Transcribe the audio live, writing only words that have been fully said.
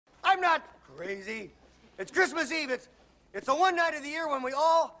I'm not crazy. It's Christmas Eve. It's the one night of the year when we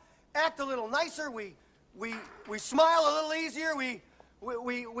all act a little nicer. We smile a little easier. We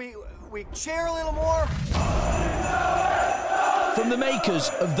cheer a little more. From the makers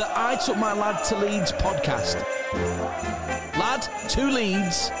of the I Took My Lad to Leeds podcast. Lad to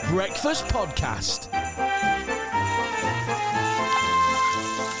Leeds Breakfast Podcast.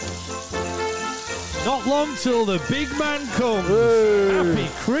 Not long till the big man comes. Happy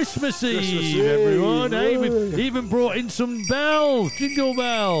Christmas Eve, everyone. Hey, we've even brought in some bells, jingle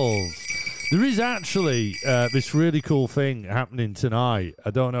bells. There is actually this really cool thing happening tonight.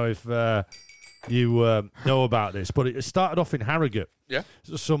 I don't know if you know about this, but it started off in Harrogate. Yeah.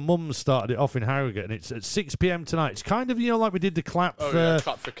 So some mums started it off in Harrogate, and it's at 6 p.m. tonight. It's kind of, like we did the clap for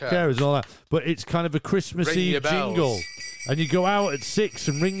carers and all that, but it's kind of a Christmas Eve jingle. And you go out at 6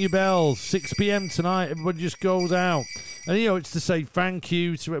 and ring your bells. 6 p.m. tonight, everybody just goes out. And, it's to say thank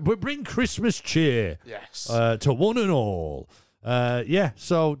you. But bring Christmas cheer to one and all.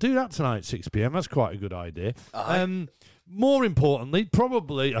 So do that tonight, 6 p.m. That's quite a good idea. More importantly,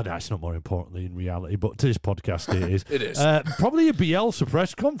 probably... Oh, no, it's not more importantly in reality, but to this podcast it is. It is. Probably a Bielsa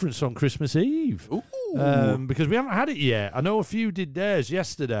press conference on Christmas Eve. Because we haven't had it yet. I know a few did theirs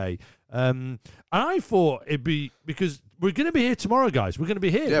yesterday. And I thought it'd be... Because we're going to be here tomorrow, guys. We're going to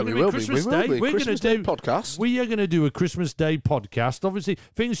be here. Yeah, we will be. Christmas Day. We're going to do podcast. We are going to do a Christmas Day podcast. Obviously,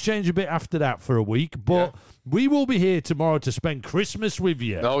 things change a bit after that for a week, but we will be here tomorrow to spend Christmas with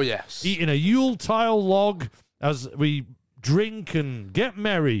you. Oh, yes. Eating a Yuletide log as we drink and get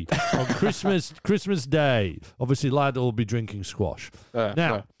merry on Christmas Day. Obviously, Lad will be drinking squash.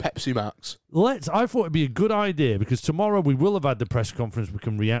 Now, Pepsi Max. I thought it'd be a good idea because tomorrow we will have had the press conference. We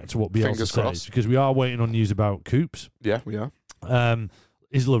can react to what Bielsa says crossed. because we are waiting on news about Coops. Yeah, we are.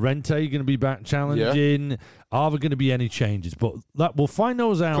 Is Llorente going to be back challenging? Yeah. Are there going to be any changes? But we'll find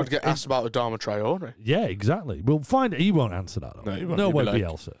those out. Could get asked about Adama Traore. Yeah, exactly. We'll find. He won't answer that. Though. No, he won't. No way,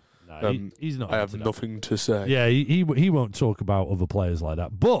 Bielsa. No, he's not. I have nothing to say. Yeah, he won't talk about other players like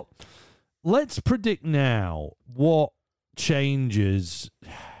that. But let's predict now what changes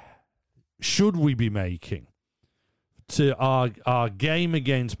should we be making to our game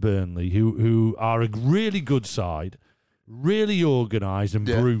against Burnley, who are a really good side, really organised and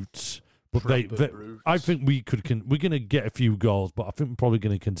brutes. But I think we're going to get a few goals, but I think we're probably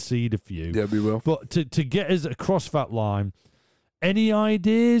going to concede a few. Yeah, we will. But to get us across that line. Any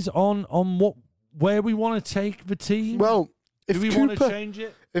ideas on where we want to take the team? Well, do we want to change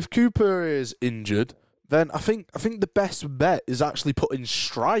it? If Cooper is injured, then I think the best bet is actually putting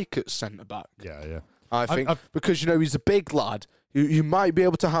Strike at centre back. Yeah. I think because he's a big lad. You might be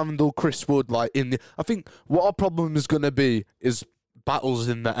able to handle Chris Wood I think what our problem is going to be is battles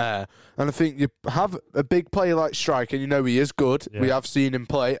in the air, and I think you have a big player like Strike, and he is good. We have seen him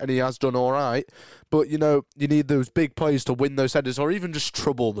play, and he has done all right. But you need those big players to win those headers, or even just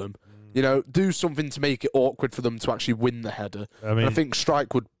trouble them. Do something to make it awkward for them to actually win the header. I think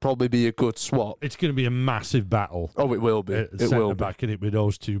Strike would probably be a good swap. It's going to be a massive battle. Oh, it will be. It will be. Back in it with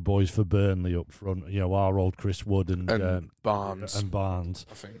those two boys for Burnley up front. Our old Chris Wood and Barnes. And Barnes.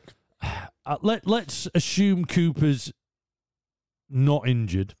 I think. Let's assume Cooper's not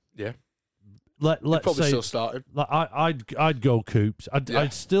injured. Yeah. Let's probably say still started. I'd go Coops.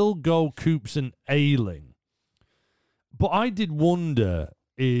 I'd still go Coops and Ayling. But I did wonder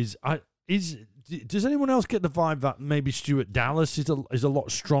does anyone else get the vibe that maybe Stuart Dallas is a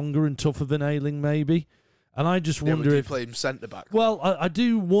lot stronger and tougher than Ayling maybe? And I just wonder if play him centre back. Well, I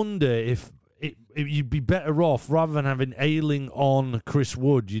do wonder if you'd be better off rather than having Ayling on Chris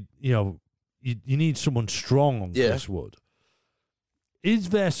Wood. You need someone strong on Chris Wood. Is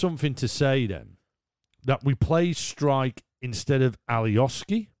there something to say, then, that we play Strike instead of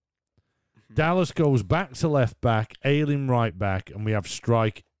Alioski? Dallas goes back to left back, Ayling right back, and we have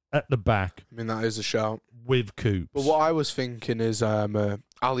Strike at the back. That is a shout. With Coops. But what I was thinking is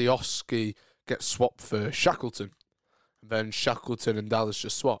Alioski gets swapped for Shackleton. And then Shackleton and Dallas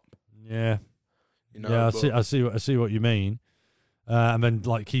just swap. Yeah. I see what you mean. And then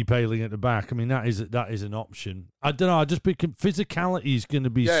keep Ayling at the back. That is an option. I don't know. I just think physicality is going to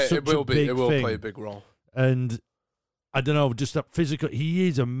be such a big thing. It will play a big role. And I don't know, just that physical. He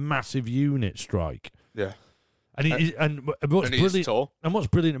is a massive unit, Strike. Yeah. And what's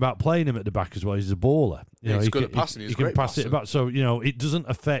brilliant about playing him at the back as well, he's a baller. He's good at passing. He can pass it about. So it doesn't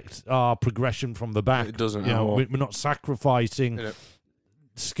affect our progression from the back. It doesn't. We're not sacrificing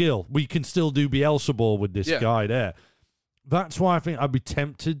skill. We can still do Bielsa ball with this guy there. That's why I think I'd be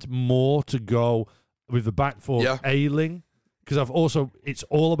tempted more to go with the back four Ayling, because it's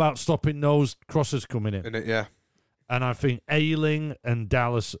all about stopping those crosses coming in. Yeah. And I think Ayling and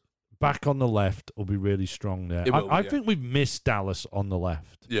Dallas back on the left will be really strong there. I think we've missed Dallas on the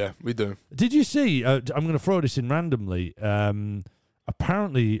left. Yeah, we do. Did you see? I'm going to throw this in randomly.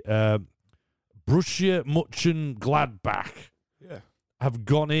 Apparently, Borussia Mönchengladbach have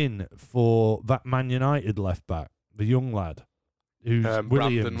gone in for that Man United left back, the young lad, who's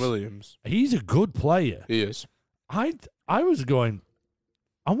Brandon Williams. He's a good player. He is. I was going,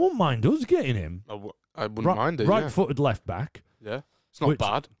 I wouldn't mind us getting him. I wouldn't mind it. Right-footed left back. Yeah. It's not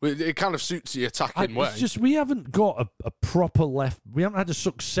bad. It kind of suits the attacking way. It's just we haven't got a proper left. We haven't had a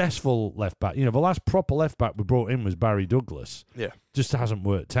successful left back. The last proper left back we brought in was Barry Douglas. Yeah. Just hasn't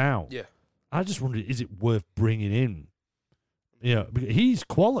worked out. Yeah. I just wondered, is it worth bringing in? He's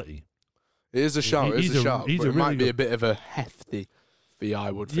quality. It is a shout. It is a shout. But it might be good. a bit of a hefty fee,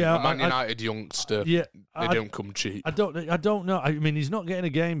 I would think. Yeah, a Man United youngster. Yeah, they don't come cheap. I don't know. I mean, he's not getting a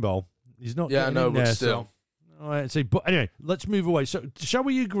game ball. He's not. Yeah, getting no, in but there, still. So, all right, see, but anyway, let's move away. So, shall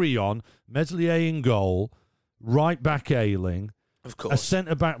we agree on Meslier in goal, right back Ayling, of course, a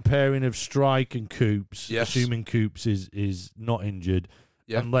centre back pairing of Strike and Coops, yes, assuming Coops is not injured,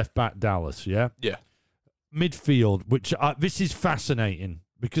 and left back Dallas, yeah, midfield. Which this is fascinating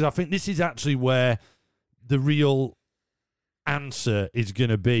because I think this is actually where the real answer is going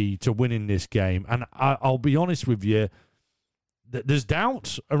to be to winning this game. And I'll be honest with you, there's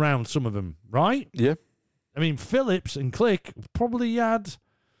doubts around some of them, right? Yeah. I mean, Phillips and Click probably had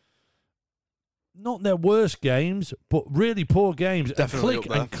not their worst games, but really poor games. Definitely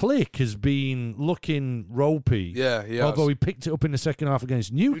and Click has been looking ropey. Yeah, yeah. Although he picked it up in the second half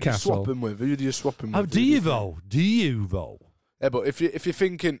against Newcastle. Who do you swap him with? Oh, do you though? Do you though? Yeah, but if you're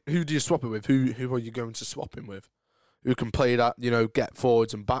thinking, who do you swap it with? Who are you going to swap him with? Who can play that, get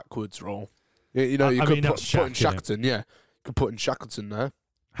forwards and backwards role? You could put in Shackleton, yeah. You could put in Shackleton there.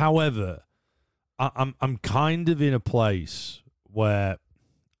 However, I'm kind of in a place where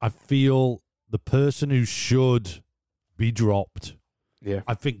I feel the person who should be dropped. Yeah.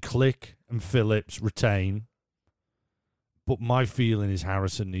 I think Click and Phillips retain, but my feeling is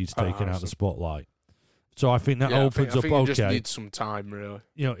Harrison needs taken out of the spotlight. So I think that opens up. You just need some time, really.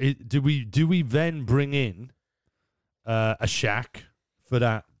 Do we then bring in a Shaq for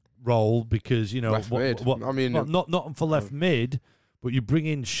that role because left mid. I mean, not for left mid, but you bring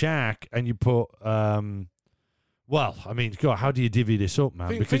in Shaq and you put. Well, I mean, God, how do you divvy this up,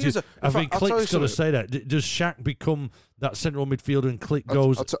 man? Because I think Click's got to say that. Does Shaq become that central midfielder and Click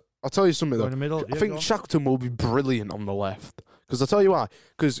goes? I'll tell you something though. In the middle? I think Shackleton will be brilliant on the left. Because I'll tell you why.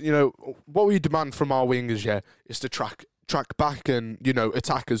 Because what we demand from our wingers, is to track back and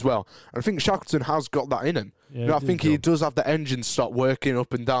attack as well. And I think Shackleton has got that in him. Yeah, I think he does have the engine stop working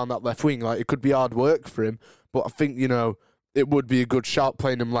up and down that left wing. Like it could be hard work for him, but I think it would be a good shout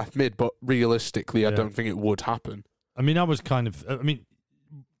playing him left mid, but realistically, I don't think it would happen. I mean,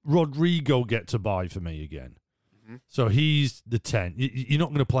 Rodrigo gets a bye for me again. Mm-hmm. So he's the 10. You're not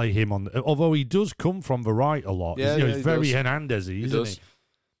going to play him on, although he does come from the right a lot. Yeah, he's very Hernandez-y, isn't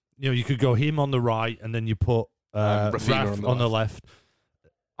he? You could go him on the right and then you put Raf on the left.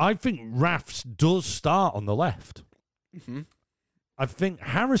 I think Raf's does start on the left. Mm-hmm. I think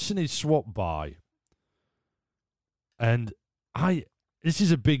Harrison is swapped by. And this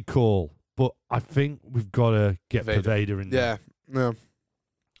is a big call, but I think we've got to get Paveda in there. Yeah.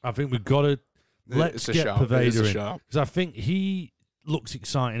 I think we've got to let's get Paveda in. Because I think he looks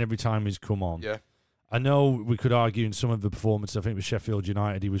exciting every time he's come on. Yeah. I know we could argue in some of the performances. I think with Sheffield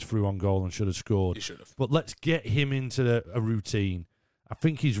United, he was through on goal and should have scored. He should have. But let's get him into a routine. I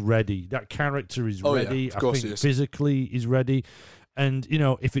think he's ready. That character is ready. Yeah, of course I think physically he's ready. And,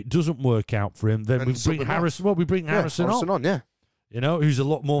 if it doesn't work out for him, then we bring Harrison. Well, we bring Harrison on. Yeah. Who's a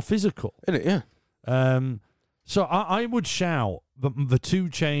lot more physical. Isn't it? Yeah. So I would shout that the two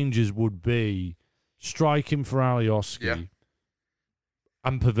changes would be striking for Alioski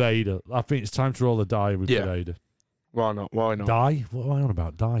and Paveda. I think it's time to roll a die with Paveda. Why not? Die? What am I on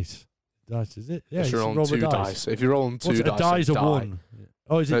about? Dice, is it? Yeah, you're rolling two dice. If you're rolling two dice, a die's a one.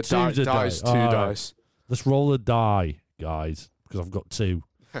 Oh, is it two? Dice, two dice. Let's roll a die, guys, because I've got two.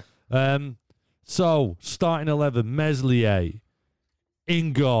 So, starting 11, Meslier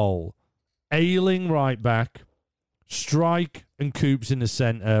in goal, Ayling right back, Strike and Coops in the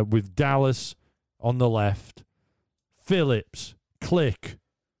centre with Dallas on the left, Phillips, Click,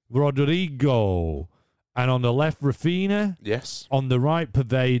 Rodrigo, and on the left, Rafinha. Yes. On the right,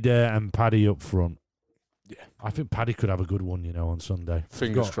 Paveda and Paddy up front. Yeah. I think Paddy could have a good one, on Sunday.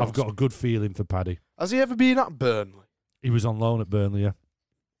 Fingers crossed. I've got a good feeling for Paddy. Has he ever been at Burnley? He was on loan at Burnley, yeah.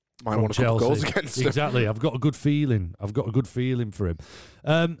 Might want a couple goals against him. Exactly. I've got a good feeling. for him.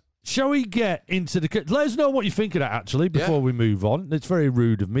 shall we get into the... Let us know what you think of that, actually, before we move on. It's very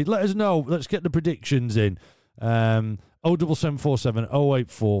rude of me. Let us know. Let's get the predictions in. 07747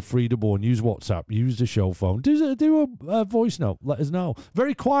 084 311. Use WhatsApp. Use the show phone. Do a voice note. Let us know.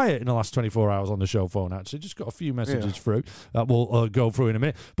 Very quiet in the last 24 hours on the show phone, actually. Just got a few messages through that we'll go through in a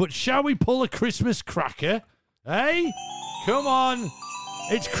minute. But shall we pull a Christmas cracker? Hey? Come on.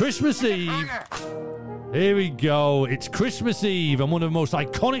 It's Christmas Eve. Here we go. It's Christmas Eve, and one of the most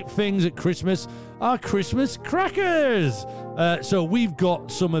iconic things at Christmas are Christmas crackers. So we've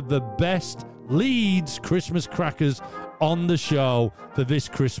got some of the best Leeds Christmas crackers on the show for this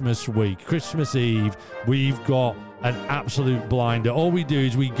Christmas week. Christmas Eve, we've got an absolute blinder. All we do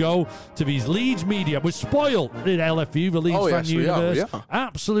is we go to these Leeds media. We're spoiled in LFU, the Leeds Fan Universe.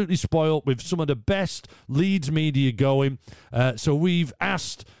 Absolutely spoiled with some of the best Leeds media going. So we've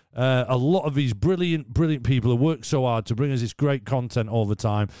asked a lot of these brilliant people who work so hard to bring us this great content all the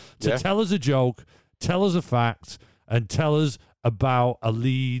time to tell us a joke, tell us a fact, and tell us about a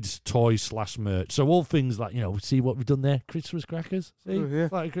Leeds toy / merch. So all things like, see what we've done there? Christmas crackers? See?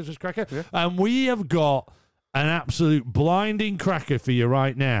 Like a Christmas cracker? Yeah. And we have got an absolute blinding cracker for you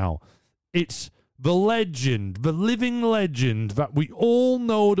right now. It's the legend, the living legend that we all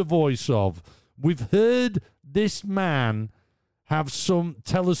know the voice of. We've heard this man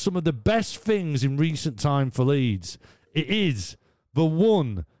tell us some of the best things in recent time for Leeds. It is the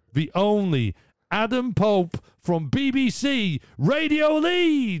one, the only Adam Pope from BBC Radio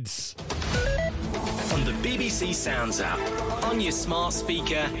Leeds. On the BBC Sounds app, on your smart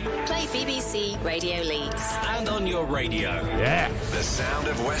speaker, play BBC Radio Leeds. And on your radio. Yeah. The sound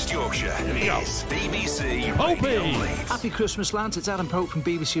of West Yorkshire is BBC Popey. Radio Leeds. Happy Christmas, lads. It's Adam Pope from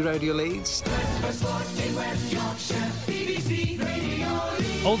BBC Radio Leeds.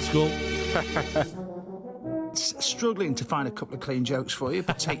 Old school. Struggling to find a couple of clean jokes for you,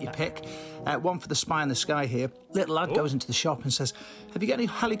 but take your pick. One for the spy in the sky here. Little lad goes into the shop and says, "Have you got any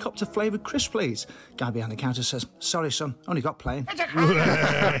helicopter-flavoured crisp, please?" Guy behind the counter says, "Sorry, son, only got plain."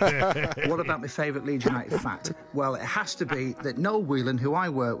 What about my favourite Leeds United fact? Well, it has to be that Noel Whelan, who I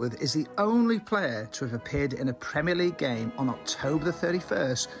work with, is the only player to have appeared in a Premier League game on October the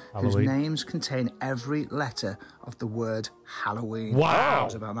 31st whose names contain every letter of the word Halloween. Wow.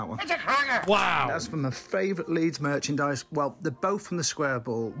 What about that one? Wow. That's from my favourite Leeds merchandise. Well, they're both from the Square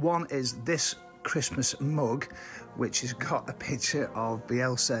Ball. One is this Christmas mug, which has got a picture of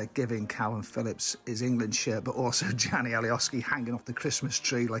Bielsa giving Calvin Phillips his England shirt, but also Gianni Alioski hanging off the Christmas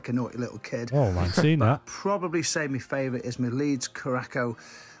tree like a naughty little kid. Oh, I've seen that. I'd probably say my favourite is my Leeds Caraco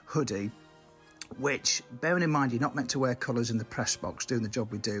hoodie, which, bearing in mind you're not meant to wear colours in the press box doing the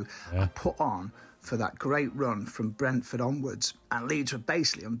job we do, I put on for that great run from Brentford onwards, and Leeds were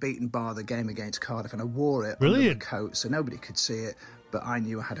basically unbeaten bar the game against Cardiff, and I wore it under the coat so nobody could see it, but I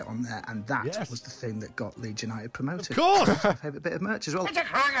knew I had it on there, and that was the thing that got Leeds United promoted. Of course! That's my favourite bit of merch as well.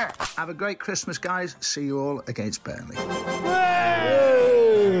 Have a great Christmas, guys. See you all against Burnley.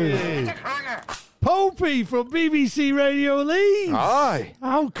 Hey! Popey from BBC Radio Leeds. Aye.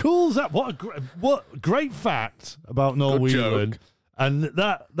 How cool is that? What great fact about Noel Whelan. And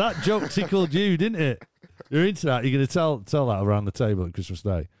that joke tickled you, didn't it? You're into that. You're going to tell that around the table at Christmas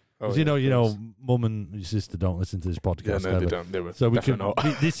Day. Because you know, Mum and your sister don't listen to this podcast. Yeah, no, they don't. They were so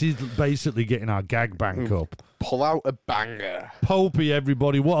this is basically getting our gag bank up. Pull out a banger. Popey,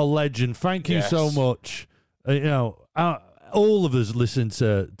 everybody, what a legend! Thank you so much. All of us listen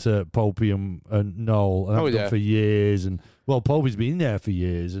to Popey and Noel, and I've done for years. And Popey's been there for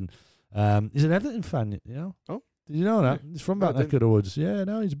years, and he's an Everton fan. You know? Oh, did you know that? He's from that neck of the woods. Yeah,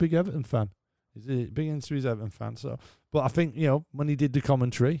 no, he's a big Everton fan. He's big into his Everton fan. So, but I think when he did the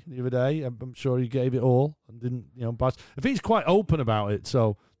commentary the other day, I'm sure he gave it all and didn't pass. I think he's quite open about it.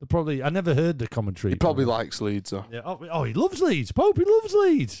 So I never heard the commentary. He probably likes Leeds, though. Yeah. Oh, he loves Leeds. Popey loves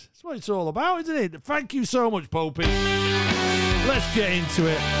Leeds. That's what it's all about, isn't it? Thank you so much, Popey. Let's get into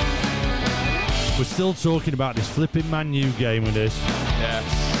it. We're still talking about this flipping Man U game with this. Yeah,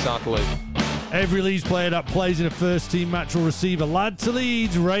 sadly. Every Leeds player that plays in a first-team match will receive a Lad to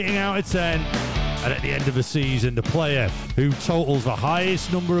Leeds rating out of 10. And at the end of the season, the player who totals the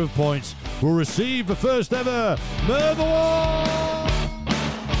highest number of points will receive the first ever Merv Award.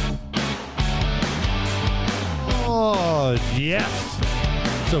 Oh, yes.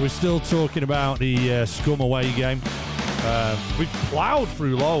 So we're still talking about the Scum away game. We've ploughed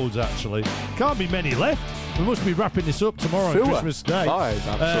through loads, actually. Can't be many left. We must be wrapping this up tomorrow on Christmas Day.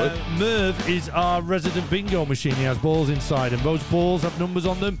 Merv is our resident bingo machine. He has balls inside, and those balls have numbers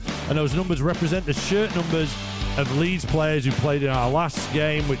on them, and those numbers represent the shirt numbers of Leeds players who played in our last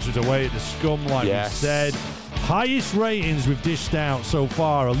game, which was away at the Scum, like we said. Highest ratings we've dished out so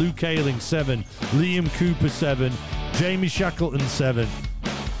far are Luke Ayling 7, Liam Cooper 7, Jamie Shackleton 7.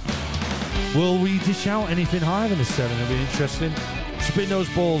 Will we dish out anything higher than a 7? It'll be interesting. Spin those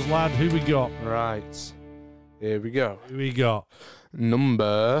balls, lad. Who we got? Right. Here we go. Who we got?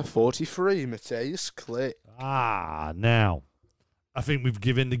 Number 43, Matthias Click. Now, I think we've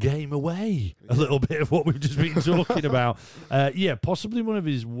given the game away a little bit of what we've just been talking about. Possibly one of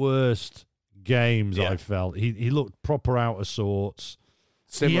his worst games, I felt. He looked proper out of sorts.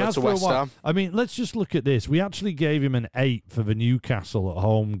 Similar to West Ham. I mean, let's just look at this. We actually gave him an 8 for the Newcastle at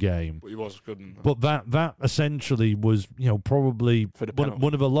home game. But he was good. But that essentially was, probably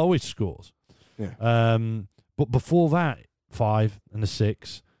one of the lowest scores. Yeah. But before that, 5 and a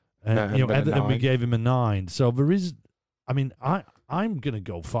 6. And Everton, we gave him a 9. So there is, I'm going to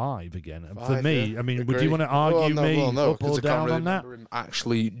go 5 again. 5, for me, yeah. Would you want to argue up or down on that? Him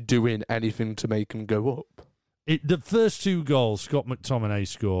actually doing anything to make him go up. The first 2 goals Scott McTominay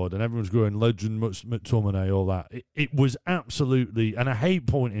scored, and everyone's going, legend McTominay, all that. It was absolutely, and I hate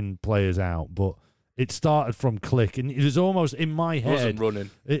pointing players out, but it started from Click, and it was almost in my head. Wasn't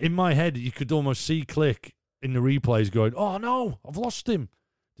running. In my head, you could almost see Click in the replays going, oh no, I've lost him.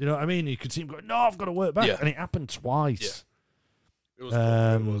 Do you know what I mean? You could see him going, no, I've got to work back. Yeah. And it happened twice. Yeah.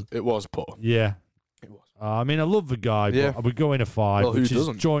 It was poor. Yeah. It was. I love the guy, but I would go in a 5, well, which is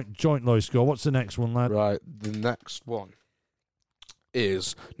joint low score. What's the next one, lad? Right, the next one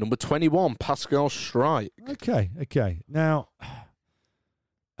is number 21, Pascal Strike. Okay. Now,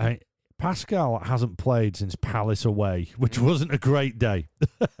 Pascal hasn't played since Palace away, which wasn't a great day,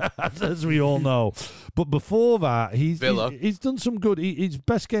 as we all know. But before that, he's done some good. His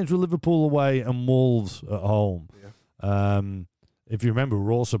best games were Liverpool away and Wolves at home. Yeah. If you remember, we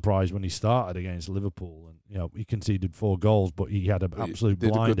were all surprised when he started against Liverpool, and he conceded 4 goals, but he had an absolute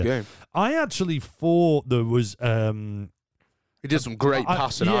blinder. A good game. I actually thought there was. He did some great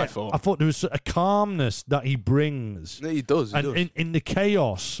passing, I thought. I thought there was a calmness that he brings. Yeah, he does. In the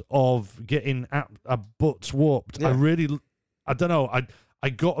chaos of getting a butts whooped, I don't know, I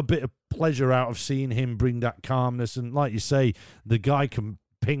got a bit of pleasure out of seeing him bring that calmness. And like you say, the guy can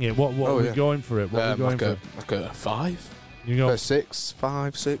ping it. What are we going for it? What are we going for? Like a 5? You know, 6,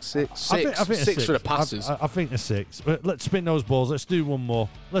 5, 6, 6. I think 6 for the passes. I think a 6. But let's spin those balls. Let's do one more.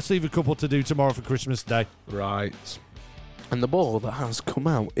 Let's leave a couple to do tomorrow for Christmas Day. Right. And the ball that has come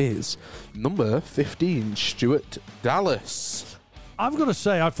out is number 15, Stuart Dallas. I've got to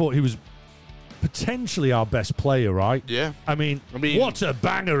say, I thought he was potentially our best player, right? Yeah. I mean what a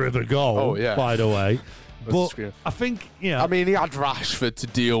banger of a goal, by the way. But I think, he had Rashford to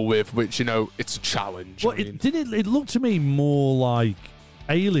deal with, which, it's a challenge. Well, it looked to me more like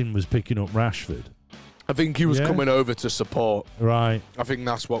Ayling was picking up Rashford. I think he was coming over to support. Right. I think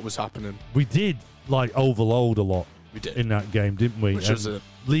that's what was happening. We did, overload a lot. We did. In that game, didn't we? Which was it.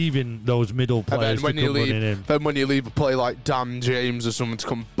 Leaving those middle players to come running in. Then when you leave a play like Dan James or someone to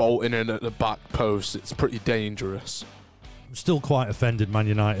come bolting in at the back post, it's pretty dangerous. I'm still quite offended Man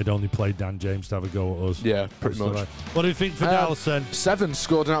United only played Dan James to have a go at us. Yeah, pretty much. Right. What do you think for Dallas then? 7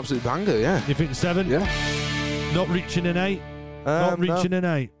 scored an absolute banger, yeah. You think 7? Yeah. Not reaching an 8? An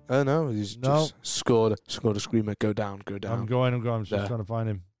 8? No, he's just scored a screamer. Go down. I'm going. I'm just trying to find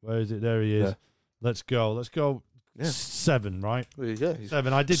him. Where is it? There he is. Yeah. Let's go. Yeah. 7, right? Yeah,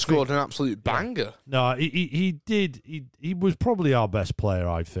 7. I did scored an absolute banger. No, he did. He was probably our best player,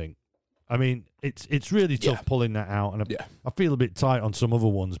 I think. It's really tough pulling that out, and I feel a bit tight on some other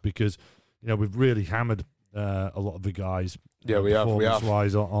ones because we've really hammered a lot of the guys. Yeah, we have.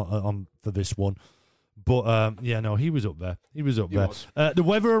 Performance-wise on for this one, but he was up there. The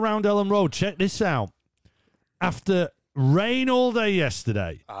weather around Ellen Road. Check this out. After rain all day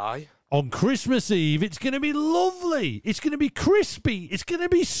yesterday. Aye. On Christmas Eve, it's going to be lovely. It's going to be crispy. It's going to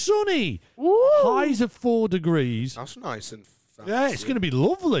be sunny. Woo! Highs of 4 degrees. That's nice and fancy. Yeah, it's going to be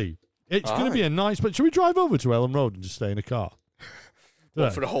lovely. It's going to be a nice... But should we drive over to Ellen Road and just stay in a car?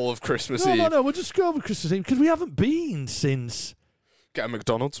 For the whole of Christmas Eve? No. We'll just go over Christmas Eve because we haven't been since... Get a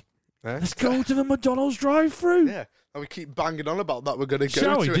McDonald's. Let's go to the McDonald's drive-thru. Yeah. And we keep banging on about that. We're going to go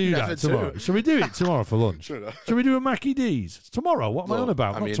Shall to we do that tomorrow? Shall we do it tomorrow for lunch? Sure. Shall we do a Mackie D's? It's tomorrow. What am I on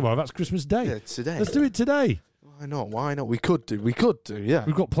about? Not tomorrow. That's Christmas Day. Yeah, today. Let's do it today. Why not? We could do, yeah.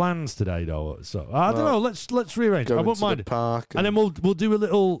 We've got plans today, though. So I don't know. Let's rearrange. I won't mind the park and then we'll do a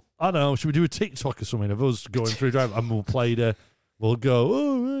little, I don't know, should we do a TikTok or something of us going through drive and we'll play we'll go,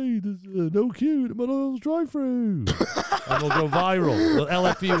 oh, hey, there's no queue at McDonald's drive-thru. And we'll go viral.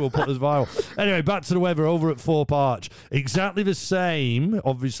 LFU will put us viral. Anyway, back to the weather over at Thorpe Arch. Exactly the same,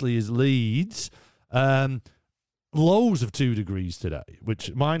 obviously, as Leeds. lows of 2 degrees today,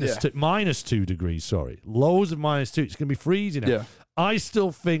 which minus 2 degrees, sorry. Lows of -2. It's going to be freezing. Yeah. I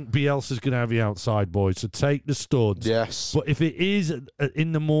still think Bielsa's going to have you outside, boys, so take the studs. Yes. But if it is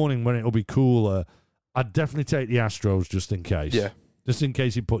in the morning when it'll be cooler, I'd definitely take the Astros just in case. Yeah. Just in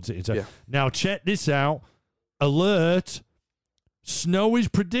case he puts it into. Yeah. Now, check this out. Alert. Snow is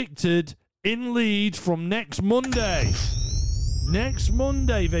predicted in Leeds from next Monday. Next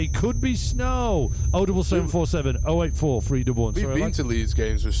Monday, there could be snow. 07747 084 311. We've been to Leeds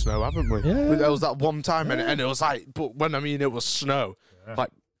games with snow, haven't we? Yeah. There was that one time, and it was like, but when I mean it was snow, like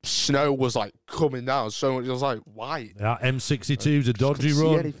snow was like coming down so much. It was like, why? That M62 is a dodgy couldn't see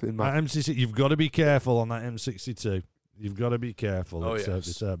run. anything, man. That M62, you've got to be careful on that M62. You've got to be careful. Oh, it's,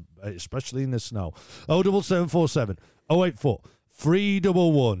 yes. Especially in the snow. 07747 084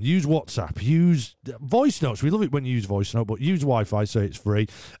 311. Use WhatsApp. Use voice notes. We love it when you use voice note, but use Wi-Fi so it's free.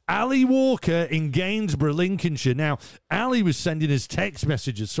 Ali Walker in Gainsborough, Lincolnshire. Now, Ali was sending us text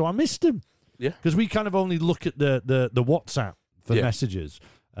messages, so I missed him. Yeah. Because we kind of only look at the WhatsApp for messages.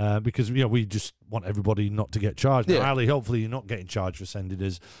 Because we just want everybody not to get charged. Now, Ali, hopefully you're not getting charged for sending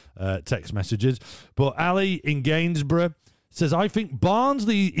us text messages. But Ali in Gainsborough says, I think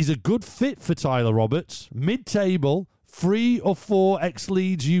Barnsley is a good fit for Tyler Roberts. Mid-table, 3 or 4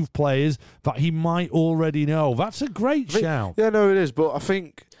 ex-Leeds youth players that he might already know. That's a great shout. Yeah, no, it is. But I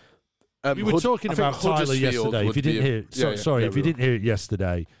think we were talking about Tyler yesterday. If you didn't hear it, if you didn't hear it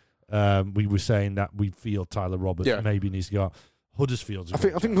yesterday, we were saying that we feel Tyler Roberts maybe needs to go out. Huddersfield's. I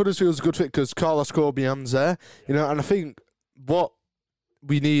think Huddersfield's a good fit because Carlos Corbian's there, and I think what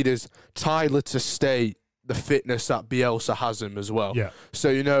we need is Tyler to stay the fitness that Bielsa has him as well. Yeah.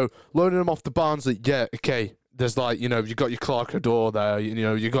 So loading him off the Barnsley, okay. There's you've got your Clark Adore there,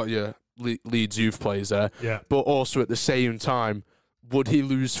 you got your Leeds youth players there. Yeah. But also at the same time, would he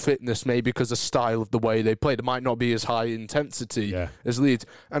lose fitness maybe because of style of the way they played? It might not be as high intensity as Leeds,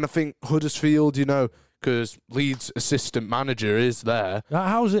 and I think Huddersfield, because Leeds' assistant manager is there.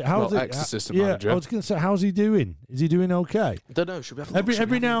 How's it? Ex-assistant manager. I was going to say, how's he doing? Is he doing okay? I don't know. Should we have a look?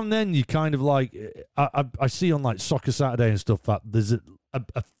 Every now and then, you kind of like I see on like Soccer Saturday and stuff that there's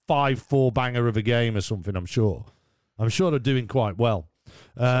a 5-4 banger of a game or something. I'm sure they're doing quite well.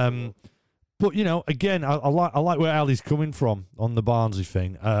 But again, I like where Ali's coming from on the Barnsley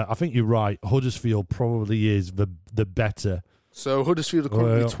thing. I think you're right. Huddersfield probably is the better. So Huddersfield are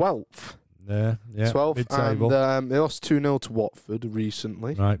currently 12th. Yeah, 12th, mid-table. and they lost 2-0 to Watford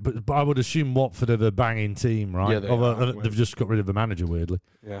recently. Right, but I would assume Watford are the banging team, right? Yeah, they've just got rid of the manager, weirdly.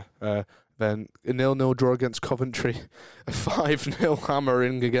 Yeah. Then a 0-0 draw against Coventry, a 5-0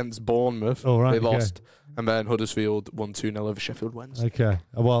 hammering against Bournemouth. Oh, right, they lost. And then Huddersfield won 2-0 over Sheffield Wednesday. Okay.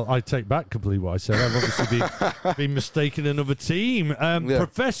 Well, I take back completely what I said. I've obviously been mistaken another team.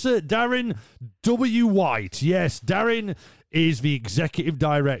 Professor Darren W. White. Yes, Darren is the Executive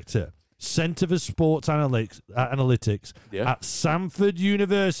Director, Centre for Sports Analytics at Samford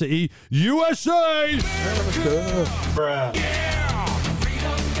University, USA.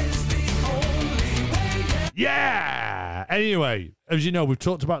 Yeah! Anyway, as you know, we've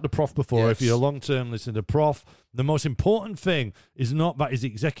talked about the Prof before. Yes. If you're a long-term listener to Prof, the most important thing is not that he's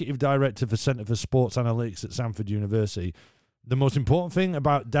Executive Director for Centre for Sports Analytics at Samford University. The most important thing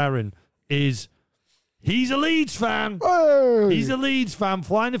about Darren is he's a Leeds fan. Hey! He's a Leeds fan,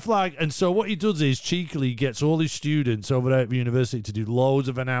 flying the flag. And so what he does is cheekily gets all his students over there at the university to do loads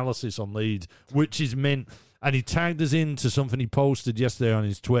of analysis on Leeds, which is mint. And he tagged us into something he posted yesterday on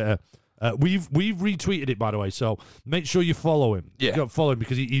his Twitter. We've retweeted it, by the way, so make sure you follow him. Yeah. You got to follow him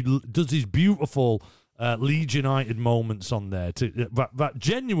because he does these beautiful Leeds United moments on there that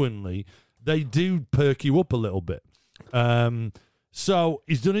genuinely they do perk you up a little bit. So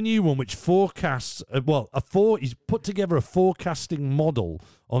he's done a new one which forecasts. He's put together a forecasting model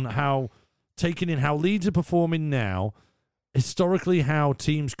on taking in how Leeds are performing now, historically how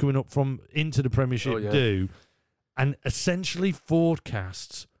teams coming up from into the Premiership do, and essentially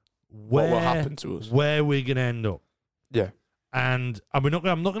forecasts what will happen to us, where we're going to end up. Yeah, and I'm not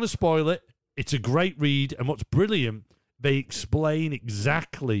going to spoil it. It's a great read, and what's brilliant, they explain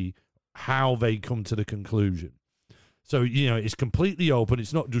exactly how they come to the conclusion. So, it's completely open.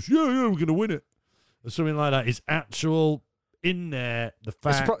 It's not just, we're going to win it, or something like that. It's actual in there, the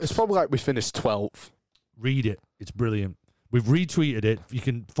facts. It's probably like we finished 12th. Read it. It's brilliant. We've retweeted it. You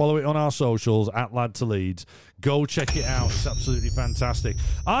can follow it on our socials, @LadToLeeds. Go check it out. It's absolutely fantastic.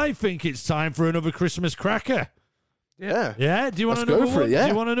 I think it's time for another Christmas cracker. Yeah. Yeah? Do you want Let's another go for one? it, yeah. Do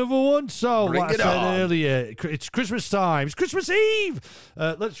you want another one? So, Bring like I it said on. earlier, it's Christmas time. It's Christmas Eve.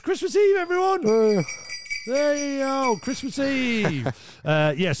 Let's Christmas Eve, everyone. There you go, Christmas Eve.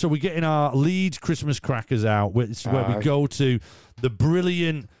 So we're getting our Leeds Christmas crackers out. It's where we go to the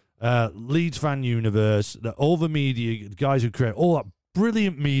brilliant Leeds fan universe, all the media, the guys who create all that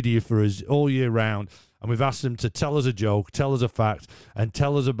brilliant media for us all year round. And we've asked them to tell us a joke, tell us a fact, and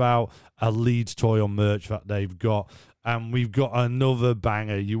tell us about a Leeds toy or merch that they've got. And we've got another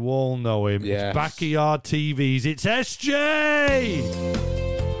banger. You all know him. Yes. It's Backyard TVs. It's SJ!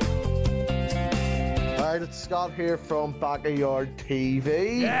 Hi, it's Scott here from Backyard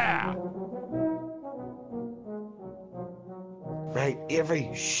TV. Yeah! Right, Avery,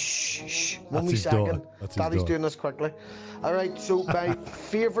 shh. One That's his second. daughter. That's his Daddy's daughter. doing this quickly. All right, so my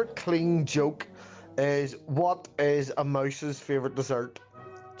favourite clean joke is, what is a mouse's favourite dessert?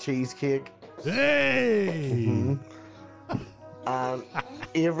 Cheesecake. Hey! And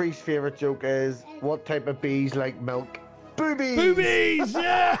Avery's favourite joke is, what type of bees like milk? Boobies! Boobies!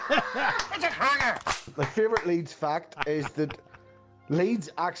 Yeah! My favourite Leeds fact is that Leeds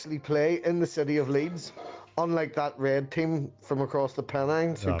actually play in the city of Leeds, unlike that red team from across the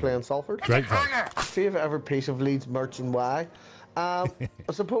Pennines who play in Salford. Great fact. Favourite ever piece of Leeds merch and why? I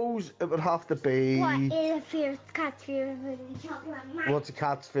suppose it would have to be... What is a cat's favourite chocolate mouse? What's a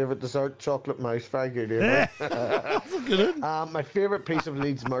cat's favourite dessert? Chocolate mouse. Very good, Avery. My favourite piece of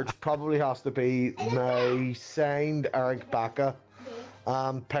Leeds merch probably has to be my signed Eric Baca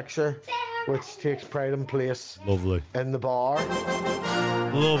picture, which takes pride in place Lovely. in the bar.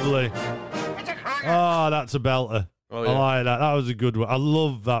 Lovely. Oh, that's a belter. Oh, yeah. I like that. That was a good one. I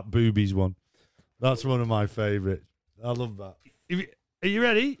love that boobies one. That's one of my favourites. I love that. Are you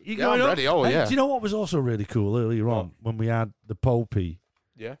ready? I'm ready. Oh, yeah. Do you know what was also really cool earlier on when we had the Popey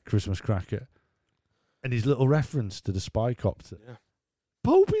Christmas cracker and his little reference to the spy copter? Yeah.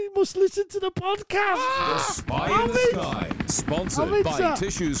 Popey must listen to the podcast. The Spy in the Sky, sponsored by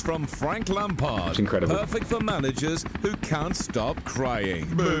tissues from Frank Lampard. It's incredible. Perfect for managers who can't stop crying.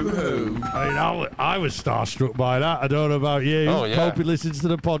 Boo-hoo. I mean, I was starstruck by that. I don't know about you. Oh, yeah. Popey listens to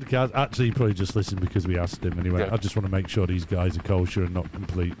the podcast. Actually, he probably just listened because we asked him anyway. Yeah. I just want to make sure these guys are kosher and not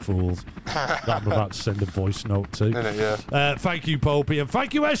complete fools that I'm about to send a voice note to. Yeah. Thank you, Popey. And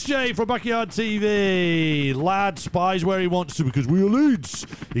thank you, SJ, from Backyard TV. Lad spies where he wants to because we are Leeds.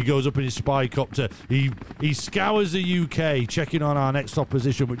 He goes up in his spy copter. He scours the UK, checking on our next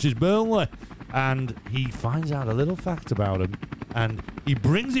opposition, which is Burnley. And he finds out a little fact about him. And he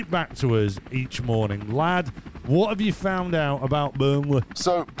brings it back to us each morning. Lad, what have you found out about Burnley?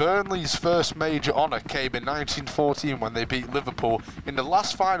 So, Burnley's first major honour came in 1914 when they beat Liverpool in the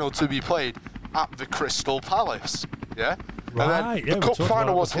last final to be played at the Crystal Palace. Yeah? Right, and then the cup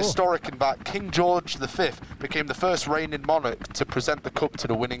final was historic in that King George V became the first reigning monarch to present the cup to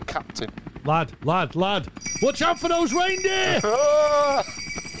the winning captain. Lad, watch out for those reindeer!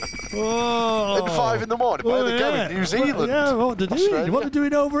 At 5 in the morning, where they're going? New Zealand. Yeah, what they're doing? Australia. What they're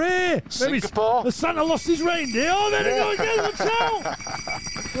doing over here? Singapore. The Santa lost his reindeer. Oh, there they go again. Watch out!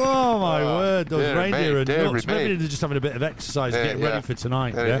 Oh my word, those reindeer are nuts. Maybe they're just having a bit of exercise, getting ready for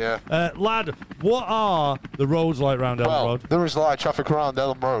tonight. Lad, what are the roads like round Elm Road? There is light traffic around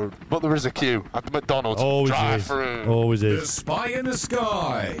Elm Road, but there is a queue at the McDonald's. Always is. The Spy in the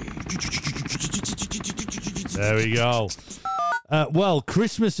Sky. There we go. Well,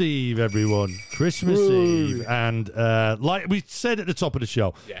 Christmas Eve, everyone. Christmas Eve. And like we said at the top of the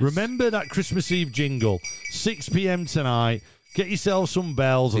show, remember that Christmas Eve jingle, 6 p.m. tonight. Get yourself some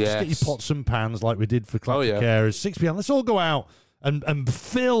bells or just get your pots and pans like we did for Classic Carers. 6 p.m. Let's all go out and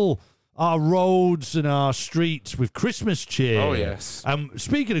fill our roads and our streets with Christmas cheer. Oh, yes.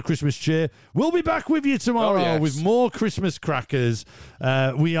 Speaking of Christmas cheer, we'll be back with you tomorrow with more Christmas crackers.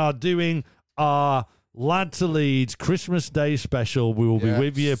 We are doing our Lad to Leeds Christmas Day special. We will be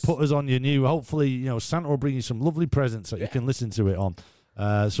with you. Put us on your new. Hopefully, Santa will bring you some lovely presents that you can listen to it on.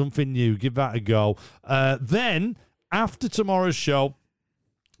 Something new. Give that a go. Then, after tomorrow's show,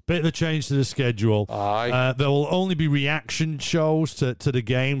 bit of a change to the schedule. There will only be reaction shows to the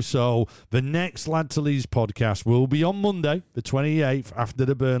game. So the next Lad to Leeds podcast will be on Monday, the 28th, after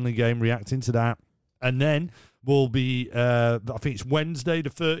the Burnley game, reacting to that. And then will be, I think it's Wednesday the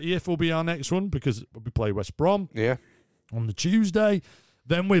 30th will be our next one because we play West Brom on the Tuesday.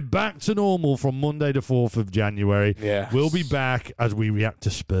 Then we're back to normal from Monday the 4th of January. We'll be back as we react to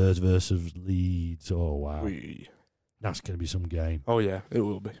Spurs versus Leeds. Oh, wow. That's going to be some game. Oh, yeah, it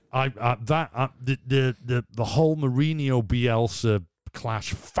will be. The whole Mourinho-Bielsa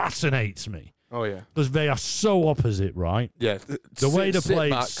clash fascinates me. Oh, yeah. Because they are so opposite, right? Yeah. The way to play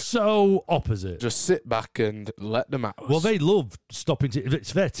is so opposite. Just sit back and let them out. Well, they love stopping teams.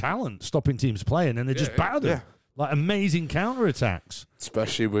 It's their talent, stopping teams playing, and they just batter them. like amazing counter-attacks.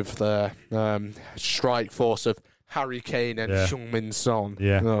 Especially with the strike force of Harry Kane and Heung-min Son.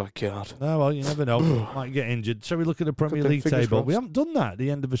 Yeah. Oh, God. Oh, well, you never know. Might get injured. Shall we look at the Premier League table? crossed. We haven't done that at the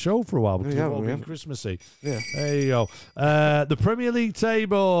end of the show for a while because Yeah, we've all we been haven't. Christmassy. Yeah. There you go. The Premier League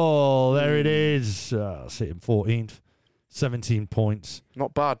table. There it is. Sitting 14th. 17 points.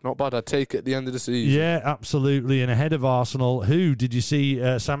 Not bad. I'd take it at the end of the season. Yeah, absolutely. And ahead of Arsenal, who did you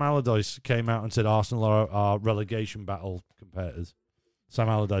see? Sam Allardyce came out and said Arsenal are our relegation battle competitors. Sam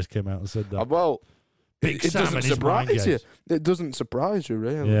Allardyce came out and said that. Well, Big it Sam doesn't and his mind surprise you. games. It doesn't surprise you,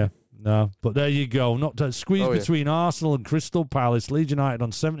 really. Yeah, no. But there you go. Not to squeeze between Arsenal and Crystal Palace. Leeds United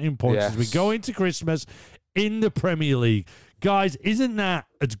on 17 points as we go into Christmas in the Premier League. Guys, isn't that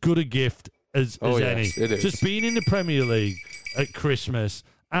as good a gift as any? It is. Just being in the Premier League at Christmas,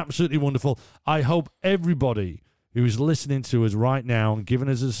 absolutely wonderful. I hope everybody who is listening to us right now and giving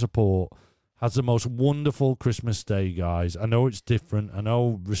us a support has the most wonderful Christmas day, guys. I know it's different. I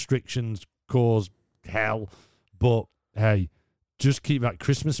know restrictions cause hell, but hey, just keep that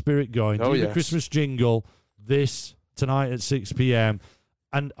Christmas spirit going. Do the Christmas jingle tonight at 6 p.m.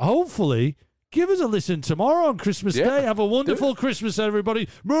 and hopefully give us a listen tomorrow on Christmas Day. Have a wonderful Christmas, everybody.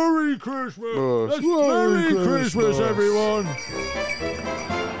 Merry Christmas. Merry Christmas, everyone.